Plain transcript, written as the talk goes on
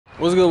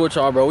What's good with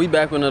y'all, bro? We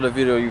back with another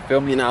video, you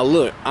feel me? Now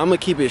look, I'm gonna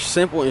keep it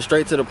simple and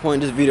straight to the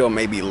point. This video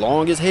may be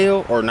long as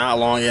hell or not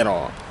long at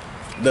all.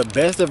 The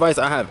best advice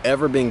I have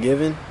ever been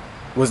given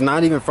was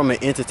not even from an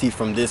entity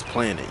from this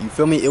planet, you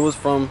feel me? It was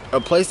from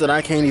a place that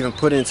I can't even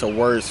put into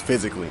words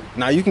physically.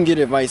 Now you can get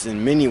advice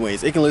in many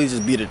ways. It can literally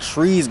just be the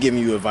trees giving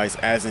you advice,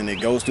 as in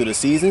it goes through the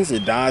seasons,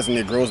 it dies and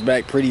it grows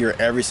back prettier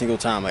every single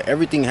time. Like,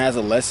 everything has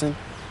a lesson.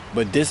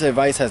 But this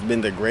advice has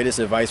been the greatest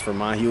advice for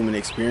my human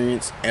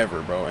experience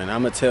ever, bro. And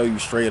I'm gonna tell you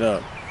straight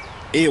up,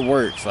 it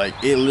works. Like,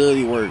 it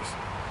literally works.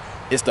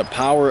 It's the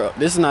power of,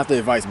 this is not the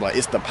advice, but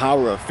it's the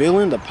power of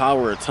feeling, the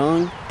power of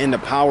tongue, and the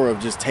power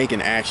of just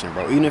taking action,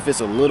 bro. Even if it's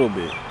a little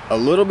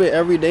bit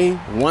every day,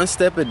 1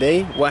 step a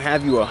day will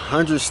have you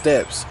 100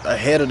 steps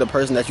ahead of the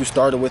person that you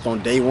started with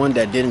on day 1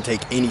 that didn't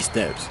take any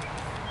steps.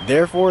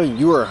 Therefore,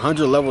 you are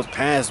 100 levels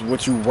past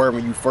what you were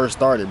when you first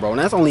started, bro. And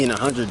that's only in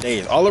 100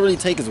 days. All it really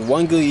takes is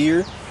 1 good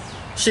year.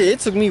 Shit, it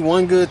took me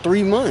 1 good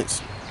 3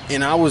 months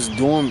and I was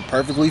doing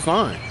perfectly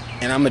fine.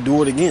 And I'm gonna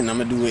do it again. I'm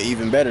gonna do it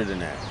even better than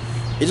that.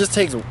 It just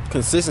takes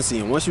consistency,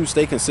 and once you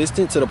stay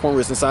consistent to the point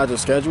where it's inside your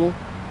schedule,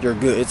 you're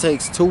good. It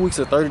takes 2 weeks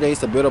or 30 days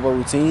to build up a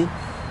routine.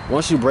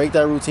 Once you break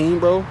that routine,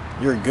 bro,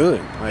 you're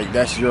good. Like,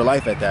 that's your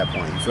life at that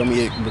point. You feel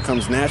me? It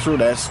becomes natural.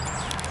 That's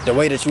the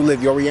way that you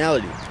live your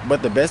reality.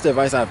 But the best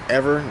advice I've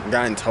ever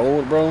gotten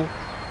told, bro,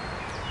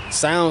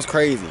 sounds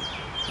crazy,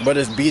 but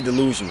it's be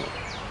delusional.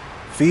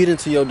 Feed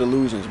into your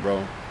delusions,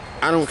 bro.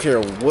 I don't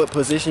care what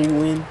position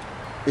you in.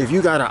 If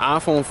you got an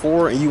iPhone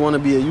 4 and you want to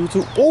be a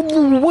YouTuber,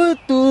 oh, what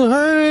the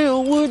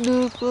hell? What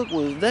the fuck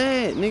was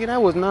that? Nigga,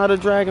 that was not a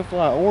dragonfly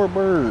or a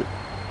bird.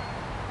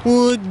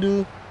 What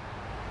the?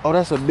 Oh,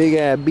 that's a big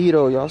ass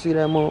beetle. Y'all see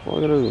that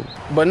motherfucker?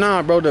 But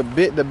nah, bro, the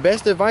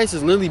best advice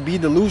is literally be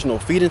delusional.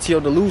 Feed into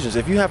your delusions.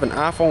 If you have an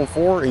iPhone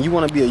 4 and you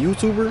want to be a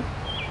YouTuber,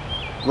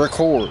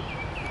 record.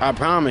 I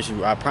promise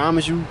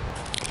you.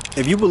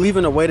 If you believe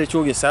in a way that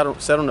you'll get set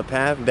on the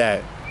path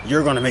that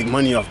you're gonna make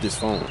money off this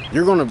phone,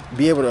 you're gonna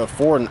be able to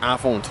afford an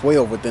iPhone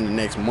 12 within the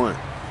next month.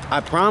 I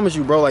promise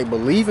you, bro, like,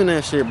 believe in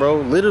that shit, bro.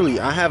 Literally,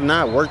 I have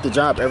not worked the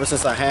job ever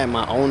since I had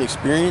my own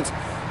experience.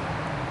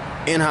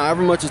 And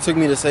however much it took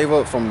me to save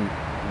up from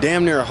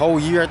damn near a whole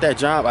year at that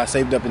job, I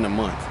saved up in a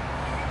month.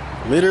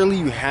 Literally,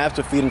 you have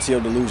to feed into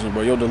your delusions,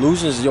 bro. Your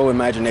delusions is your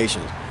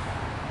imagination.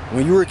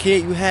 When you were a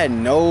kid, you had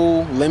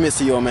no limits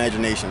to your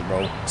imagination,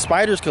 bro.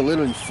 Spiders could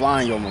literally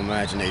fly in your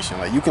imagination.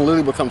 Like, you can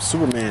literally become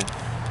Superman.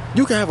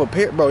 You can have a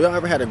pair, bro. Y'all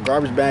ever had a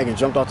garbage bag and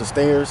jumped off the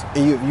stairs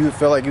and you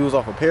felt like you was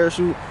off a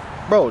parachute?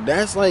 Bro,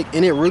 that's like,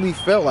 and it really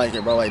felt like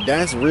it, bro. Like,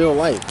 that's real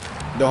life.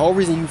 The whole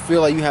reason you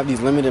feel like you have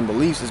these limiting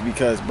beliefs is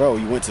because, bro,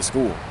 you went to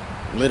school.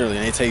 Literally,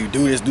 and they tell you,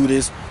 do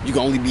this, you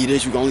can only be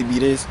this, you can only be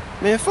this.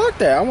 Man, fuck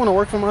that. I want to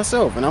work for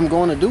myself and I'm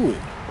going to do it.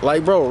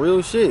 Like, bro,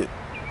 real shit.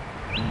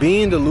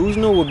 Being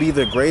delusional will be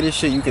the greatest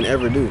shit you can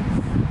ever do.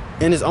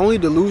 And it's only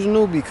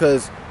delusional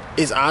because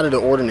it's out of the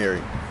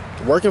ordinary.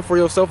 Working for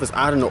yourself is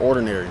out of the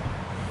ordinary.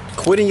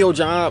 Quitting your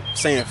job,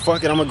 saying,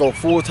 fuck it, I'm gonna go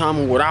full-time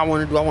on what I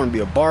want to do. I want to be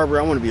a barber,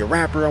 I want to be a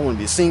rapper, I want to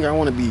be a singer, I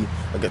want to be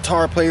a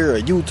guitar player,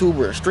 a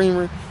YouTuber, a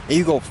streamer, and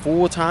you go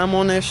full-time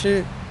on that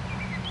shit,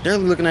 they're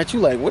looking at you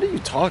like, what are you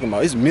talking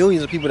about? It's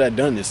millions of people that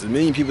done this. There's a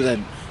million people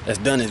that's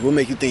done this. What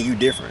make you think you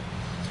different?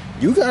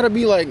 You gotta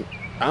be like,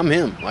 I'm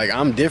him. Like,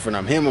 I'm different.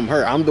 I'm him, I'm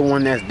her. I'm the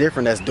one that's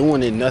different, that's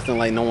doing it nothing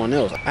like no one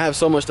else. I have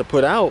so much to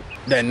put out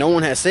that no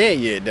one has said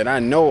yet that I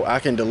know I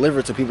can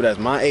deliver to people that's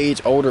my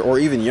age, older, or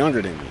even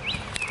younger than me.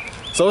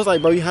 So it's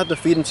like, bro, you have to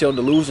feed into your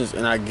delusions,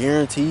 and I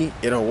guarantee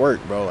it'll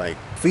work, bro. Like,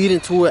 feed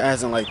into it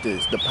as in like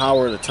this, the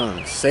power of the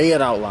tongue. Say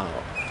it out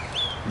loud.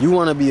 You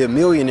want to be a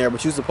millionaire,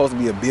 but you're supposed to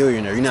be a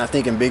billionaire. You're not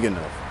thinking big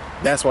enough.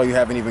 That's why you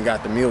haven't even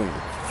got the million.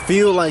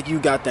 Feel like you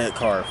got that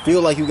car.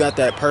 Feel like you got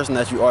that person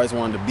that you always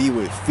wanted to be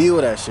with. Feel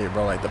that shit,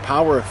 bro. Like, the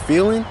power of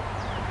feeling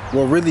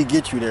will really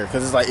get you there,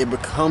 because it's like it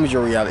becomes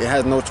your reality. It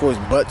has no choice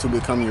but to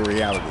become your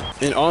reality.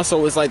 And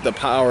also, it's like the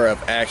power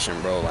of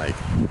action, bro. Like,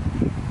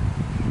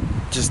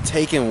 just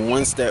taking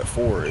 1 step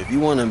forward. If you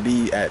want to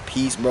be at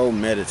peace, bro,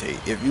 meditate.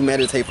 If you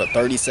meditate for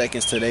 30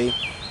 seconds today,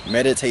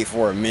 meditate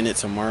for a minute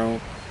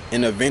tomorrow,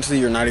 and eventually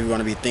you're not even going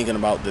to be thinking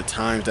about the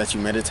times that you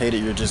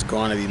meditated. You're just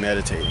going to be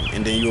meditating,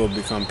 and then you will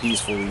become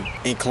peacefully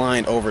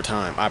inclined over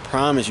time. I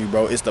promise you,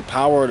 bro. It's the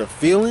power of the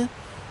feeling.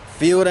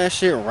 Feel that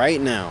shit right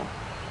now.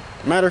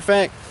 Matter of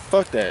fact,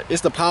 fuck that.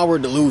 It's the power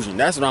of delusion.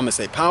 That's what I'm gonna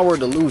say. Power of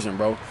delusion,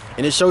 bro.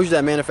 And it shows you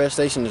that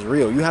manifestation is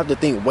real. You have to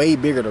think way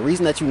bigger. The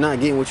reason that you're not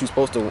getting what you're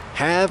supposed to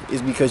have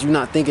is because you're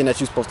not thinking that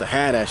you're supposed to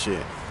have that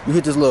shit. You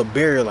hit this little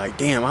barrier like,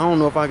 damn, I don't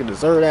know if I can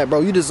deserve that,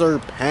 bro. You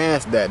deserve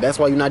past that. That's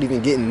why you're not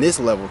even getting this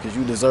level, because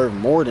you deserve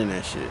more than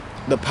that shit.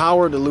 The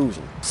power of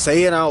delusion.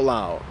 Say it out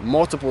loud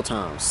multiple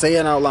times. Say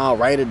it out loud.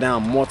 Write it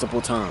down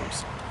multiple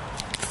times.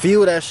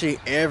 Feel that shit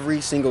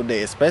every single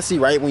day, especially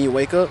right when you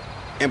wake up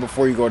and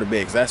before you go to bed,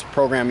 because that's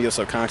programming your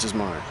subconscious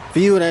mind.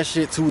 Feel that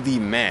shit to the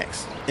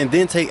max, and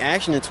then take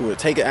action into it.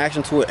 Take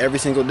action to it every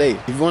single day.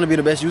 If you want to be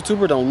the best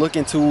YouTuber, don't look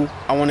into,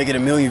 I want to get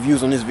 1 million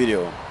views on this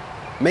video.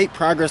 Make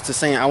progress to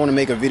saying, I want to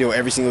make a video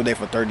every single day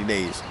for 30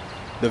 days.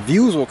 The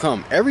views will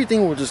come.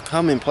 Everything will just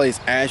come in place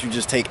as you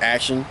just take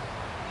action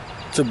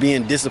to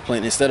being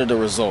disciplined instead of the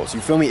results.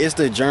 You feel me? It's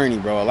the journey,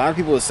 bro. A lot of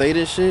people will say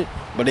this shit,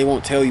 but they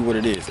won't tell you what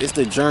it is. It's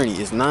the journey.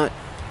 It's not,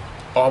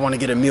 oh, I want to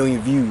get 1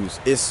 million views.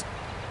 It's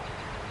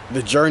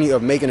the journey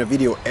of making a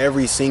video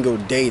every single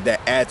day that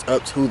adds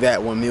up to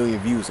that 1 million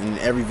views, and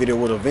every video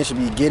will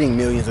eventually be getting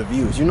millions of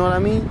views. You know what I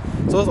mean?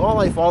 So it's all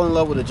like fall in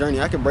love with the journey.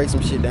 I could break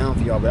some shit down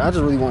for y'all, but I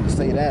just really wanted to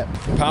say that.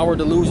 Power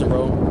delusion,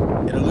 bro.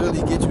 It'll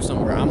literally get you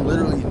somewhere. I'm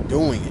literally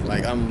doing it.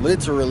 Like, I'm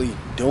literally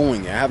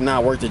doing it. I have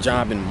not worked a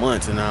job in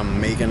months, and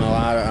I'm making a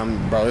lot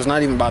of, bro, it's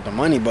not even about the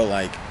money, but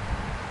like,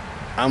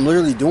 I'm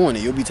literally doing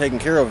it. You'll be taken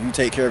care of if you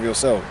take care of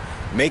yourself.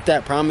 Make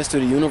that promise to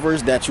the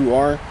universe that you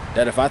are,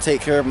 that if I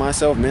take care of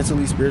myself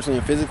mentally, spiritually,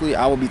 and physically,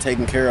 I will be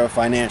taken care of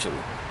financially.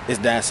 It's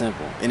that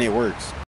simple, and it works.